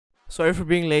Sorry for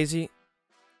being lazy.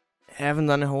 I haven't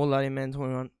done a whole lot in Man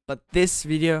 21, but this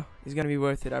video is gonna be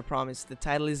worth it, I promise. The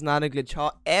title is not a glitch.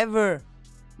 However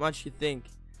much you think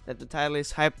that the title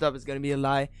is hyped up, it's gonna be a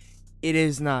lie. It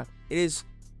is not. It is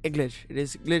a glitch. It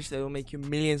is a glitch that will make you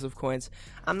millions of coins.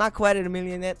 I'm not quite at a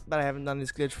million yet, but I haven't done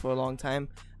this glitch for a long time.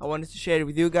 I wanted to share it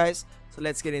with you guys, so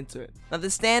let's get into it. Now, the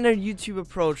standard YouTube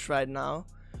approach right now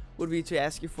would be to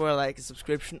ask you for like a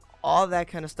subscription, all that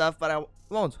kind of stuff, but I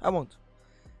won't.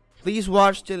 Please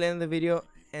watch till the end of the video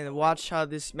and watch how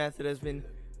this method has been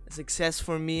a success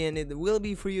for me, and it will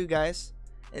be for you guys,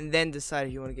 and then decide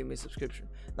if you want to give me a subscription.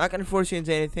 Not gonna force you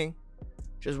into anything.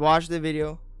 Just watch the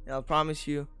video and I'll promise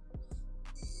you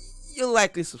you'll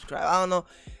likely subscribe. I don't know,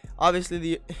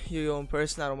 obviously you're your own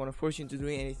person, I don't want to force you into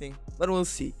doing anything, but we'll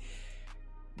see.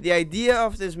 The idea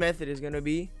of this method is gonna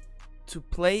be to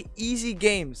play easy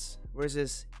games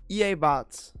versus EA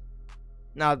bots.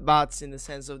 Not bots in the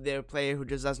sense of their player who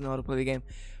just doesn't know how to play the game.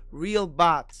 Real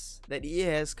bots that EA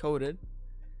has coded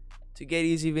to get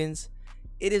easy wins.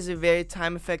 It is a very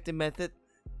time effective method,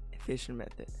 efficient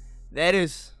method. That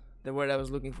is the word I was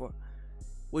looking for.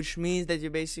 Which means that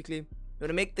you're basically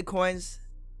gonna make the coins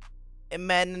a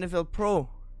Madden NFL Pro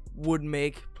would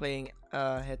make playing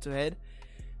head to head,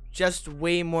 just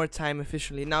way more time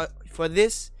efficiently. Now for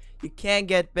this, you can't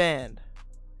get banned.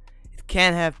 It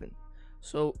can happen.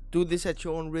 So do this at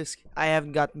your own risk. I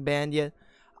haven't gotten banned yet.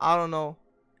 I don't know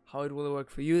how it will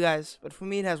work for you guys, but for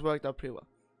me it has worked out pretty well.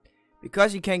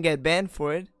 Because you can't get banned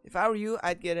for it, if I were you,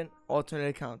 I'd get an alternate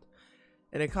account.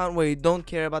 An account where you don't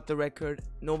care about the record,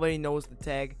 nobody knows the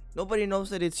tag, nobody knows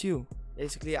that it's you.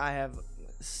 Basically, I have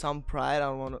some pride. I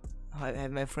don't want to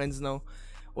have my friends know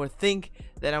or think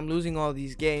that I'm losing all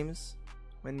these games,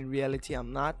 when in reality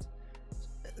I'm not.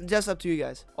 Just up to you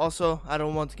guys. Also, I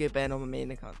don't want to get banned on my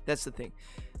main account. That's the thing.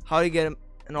 How do you get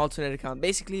an alternate account?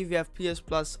 Basically, if you have PS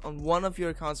Plus on one of your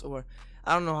accounts, or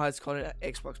I don't know how it's called on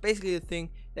Xbox, basically the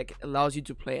thing that allows you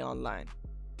to play online.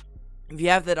 If you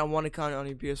have that on one account on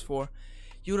your PS4,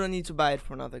 you don't need to buy it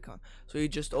for another account. So you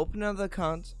just open another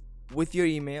account with your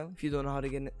email. If you don't know how to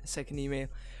get a second email,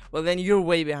 well, then you're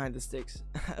way behind the sticks.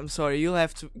 I'm sorry, you'll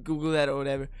have to Google that or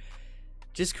whatever.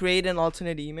 Just create an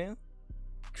alternate email,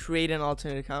 create an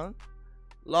alternate account,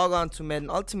 log on to Madden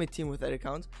Ultimate Team with that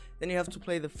account. Then you have to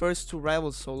play the first two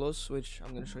rival solos, which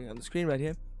I'm going to show you on the screen right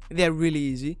here. They're really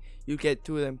easy. You get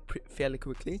two of them fairly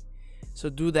quickly, so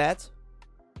do that.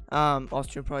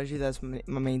 Austrian Prodigy, that's my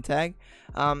main tag.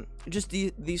 Just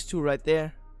these two right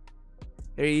there,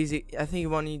 very easy. I think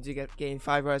one needs to gain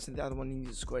 5 yards and the other one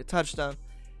needs to score a touchdown.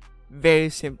 Very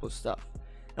simple stuff.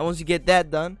 And once you get that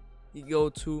done, you go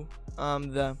to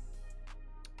the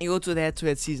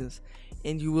head-to-head seasons,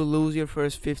 and you will lose your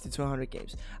first 50 to 100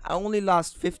 games. I only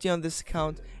lost 50 on this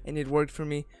account, and it worked for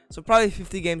me. So probably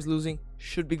 50 games losing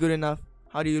should be good enough.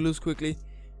 How do you lose quickly?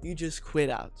 You just quit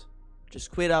out.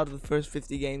 Just quit out of the first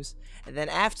 50 games, and then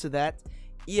after that,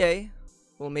 EA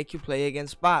will make you play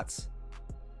against bots.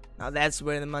 Now that's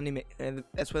where the money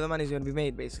is going to be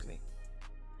made, basically.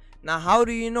 Now, how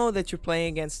do you know that you're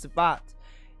playing against a bot?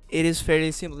 It is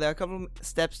fairly simple. There are a couple of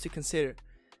steps to consider.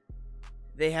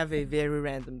 They have a very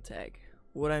random tag.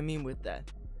 What I mean with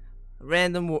that,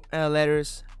 random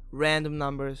letters, random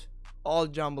numbers, all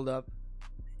jumbled up,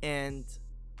 and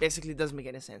basically doesn't make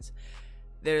any sense.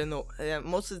 There are no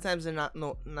most of the times they're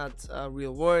not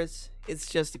real words. It's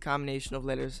just a combination of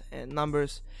letters and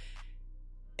numbers,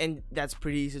 and that's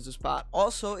pretty easy to spot.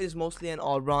 Also, it's mostly an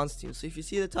all bronze team, so if you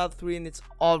see the top 3 and it's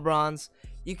all bronze,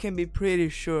 you can be pretty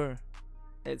sure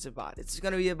that it's a bot. It's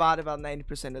gonna be a bot about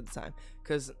 90% of the time,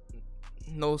 because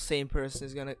no sane person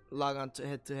is gonna log on to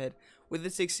head with the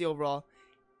 60 overall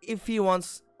if he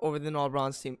wants, over the all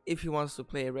bronze team, if he wants to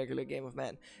play a regular game of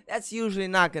Madden. That's usually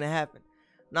not gonna happen.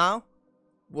 Now,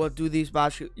 what do these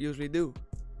bots usually do?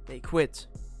 They quit.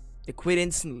 They quit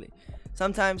instantly.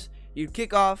 Sometimes you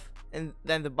kick off and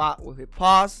then the bot will hit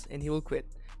pause and he will quit.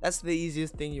 That's the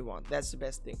easiest thing you want. That's the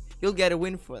best thing. You'll get a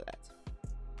win for that.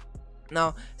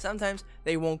 Now, sometimes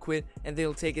they won't quit and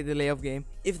they'll take a delay of game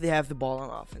if they have the ball on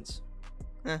offense.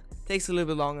 Takes a little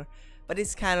bit longer, but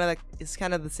it's kind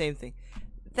of the same thing.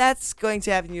 That's going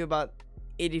to happen to you about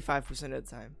 85% of the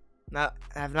time. Now,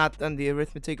 I have not done the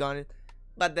arithmetic on it,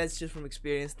 but that's just from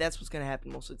experience. That's what's gonna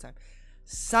happen most of the time.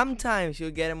 Sometimes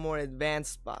you'll get a more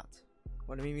advanced bot.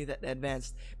 What do I mean by that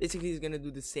advanced? Basically, he's gonna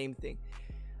do the same thing.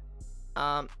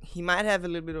 He might have a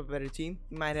little bit of a better team.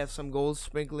 He might have some goals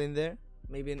sprinkled in there,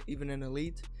 maybe even an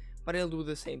elite, but he'll do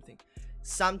the same thing.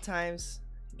 Sometimes,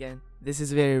 again, this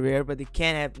is very rare, but it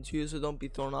can happen to you, so don't be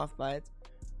thrown off by it.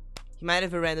 He might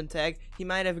have a random tag. He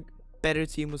might have a better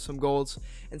team with some goals,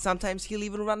 and sometimes he'll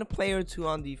even run a player or two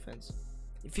on defense.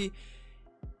 If you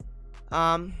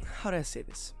how do I say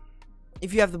this?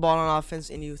 If you have the ball on offense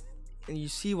and you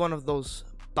see one of those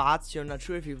bots, you're not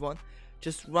sure if you've won,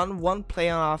 just run one play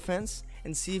on offense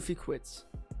and see if he quits.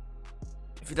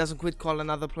 If he doesn't quit, call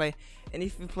another play. And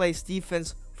if he plays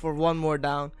defense for one more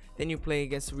down, then you play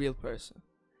against a real person.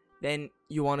 Then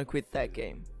you want to quit that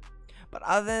game. But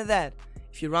other than that,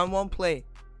 if you run one play,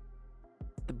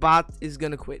 the bot is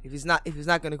gonna quit. If he's not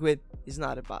gonna quit, he's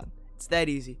not a bot. It's that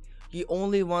easy. You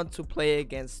only want to play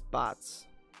against bots.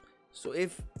 So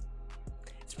if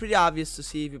it's pretty obvious to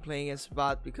see if you're playing against a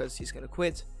bot because he's gonna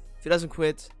quit. If he doesn't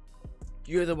quit,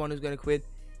 you're the one who's gonna quit.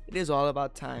 It is all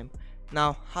about time.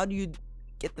 Now, how do you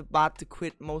get the bot to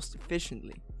quit most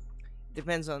efficiently? It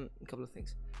depends on a couple of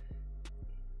things.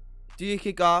 Do you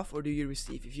kick off or do you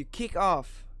receive? If you kick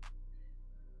off,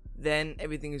 then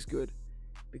everything is good,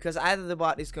 because either the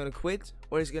bot is gonna quit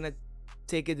or he's gonna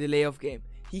take a delay of game.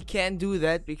 He can't do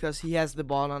that because he has the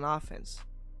ball on offense.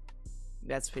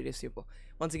 That's pretty simple.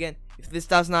 Once again, if this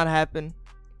does not happen,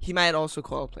 he might also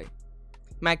call a play.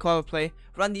 He might call a play,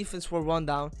 run defense for one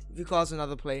down. If he calls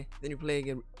another play, then you're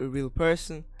playing a real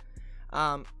person.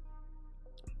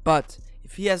 But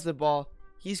if he has the ball,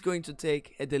 he's going to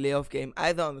take a delay of game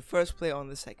either on the first play or on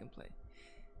the second play.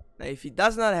 Now, if he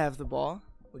does not have the ball,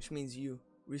 which means you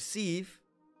receive,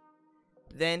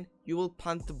 then you will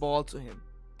punt the ball to him.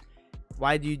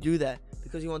 Why do you do that?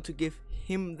 Because you want to give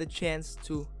him the chance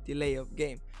to delay a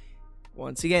game.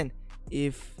 Once again,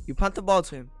 if you punt the ball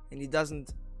to him and he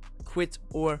doesn't quit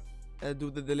or do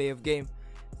the delay of game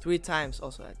 3 times,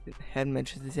 also I hadn't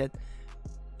mentioned this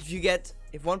yet,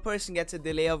 if one person gets a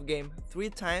delay of game 3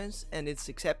 times and it's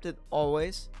accepted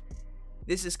always,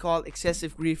 this is called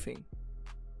excessive griefing.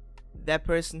 That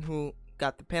person who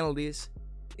got the penalties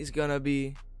is gonna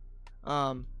be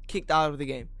kicked out of the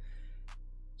game.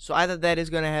 So either that is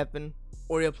gonna happen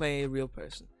or you're playing a real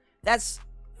person. That's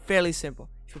fairly simple.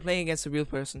 If you're playing against a real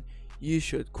person, you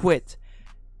should quit.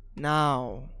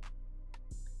 Now,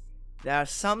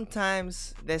 there's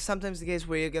sometimes the case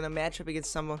where you're gonna match up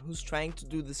against someone who's trying to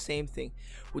do the same thing,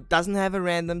 who doesn't have a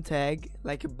random tag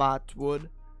like a bot would,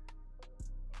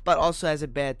 but also has a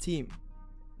bad team.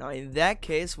 Now, in that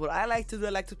case, what I like to do, I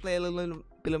like to play a little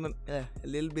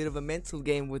bit of a mental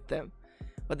game with them.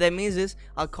 What that means is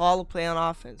I'll call a play on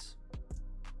offense,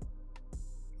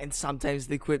 and sometimes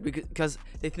they quit because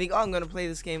they think, oh, I'm gonna play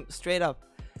this game straight up,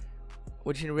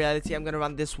 which in reality I'm gonna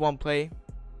run this one play.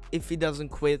 If he doesn't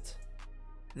quit,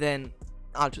 then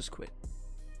I'll just quit.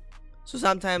 So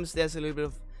sometimes there's a little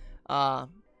bit of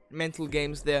mental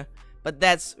games there, but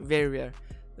that's very rare.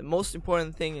 The most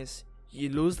important thing is you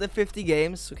lose the 50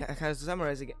 games. So I kind of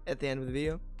summarize again at the end of the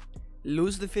video.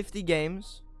 Lose the 50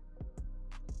 games,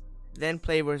 then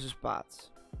play versus bots.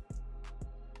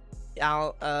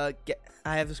 I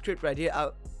have a script right here.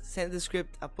 I'll send the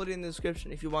script. I'll put it in the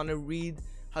description if you want to read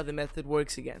how the method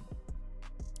works again.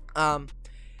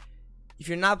 If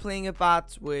you're not playing a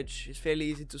bot, which is fairly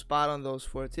easy to spot on those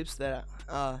 4 tips that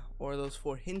or those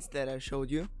 4 hints that I showed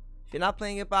you, if you're not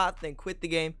playing a bot, then quit the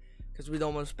game, because we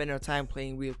don't want to spend our time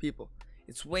playing real people.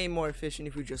 It's way more efficient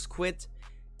if we just quit,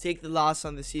 take the loss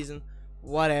on the season,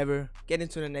 whatever, get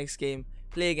into the next game,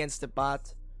 play against the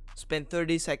bot, spend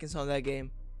 30 seconds on that game,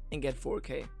 and get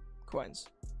 4k coins.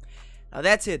 Now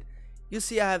that's it. You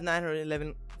see I have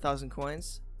 911,000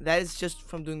 coins. That is just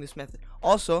from doing this method.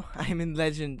 Also, I'm in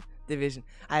Legend Division.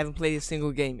 I haven't played a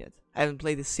single game yet. I haven't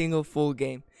played a single full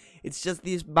game. It's just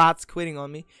these bots quitting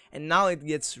on me, and now it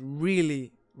gets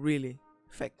really, really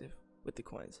effective with the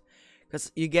coins,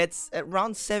 because you get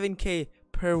around 7k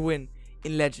per win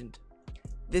in Legend.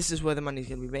 This is where the money is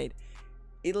gonna be made.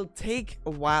 It'll take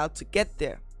a while to get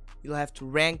there. You'll have to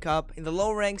rank up. In the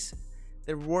low ranks,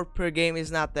 the reward per game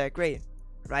is not that great.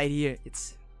 Right here,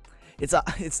 it's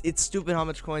stupid how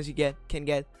much coins you can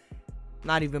get,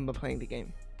 not even by playing the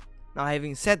game. Now,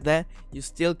 having said that, you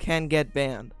still can get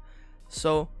banned.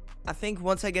 So I think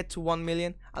once I get to 1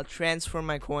 million, I'll transfer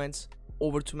my coins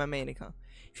over to my main account.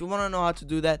 If you want to know how to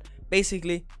do that,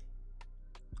 basically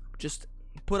just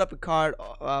put up a card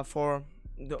for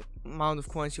the amount of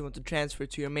coins you want to transfer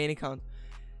to your main account.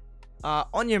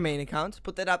 On your main account,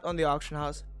 put that up on the auction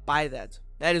house, buy that.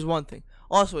 That is one thing.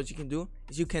 Also, what you can do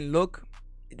is you can look.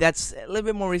 That's a little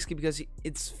bit more risky because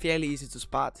it's fairly easy to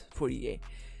spot for EA.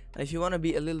 Now, if you want to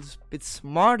be a little bit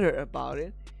smarter about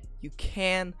it, you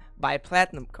can buy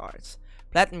platinum cards.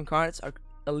 Platinum cards are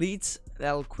elites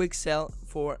that'll quick sell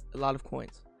for a lot of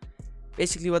coins.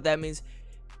 Basically what that means,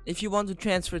 if you want to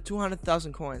transfer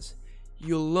 200,000 coins,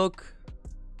 you look,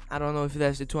 I don't know if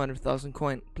there's a 200,000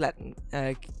 coin platinum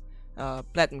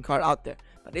card out there,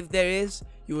 but if there is,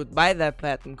 you would buy that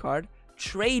platinum card,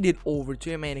 trade it over to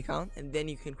your main account, and then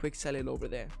you can quick sell it over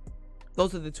there.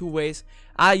 Those are the two ways.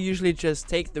 I usually just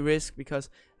take the risk because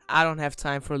I don't have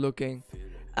time for looking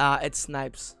at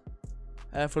snipes.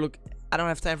 I don't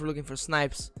have time for looking for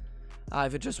snipes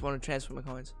if I just want to transfer my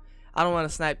coins. I don't want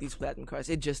to snipe these platinum cards.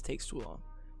 It just takes too long.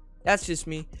 That's just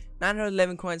me.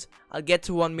 911 coins. I'll get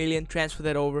to 1 million. Transfer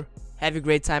that over. Have a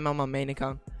great time on my main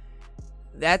account.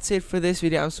 That's it for this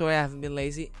video. I'm sorry I haven't been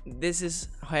lazy. This is,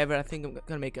 however, I think I'm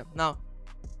gonna make up. Now,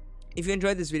 if you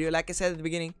enjoyed this video, like I said at the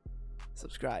beginning,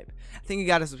 subscribe. I think you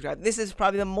gotta subscribe. This is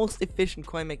probably the most efficient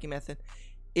coin making method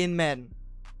in Madden,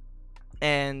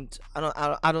 and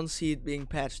I don't see it being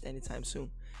patched anytime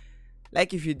soon.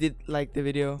 Like if you did like the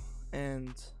video,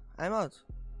 and I'm out.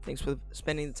 Thanks for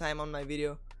spending the time on my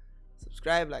video.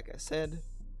 Subscribe, like I said,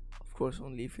 of course,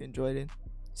 only if you enjoyed it.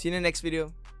 See you in the next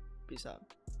video. Peace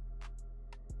out.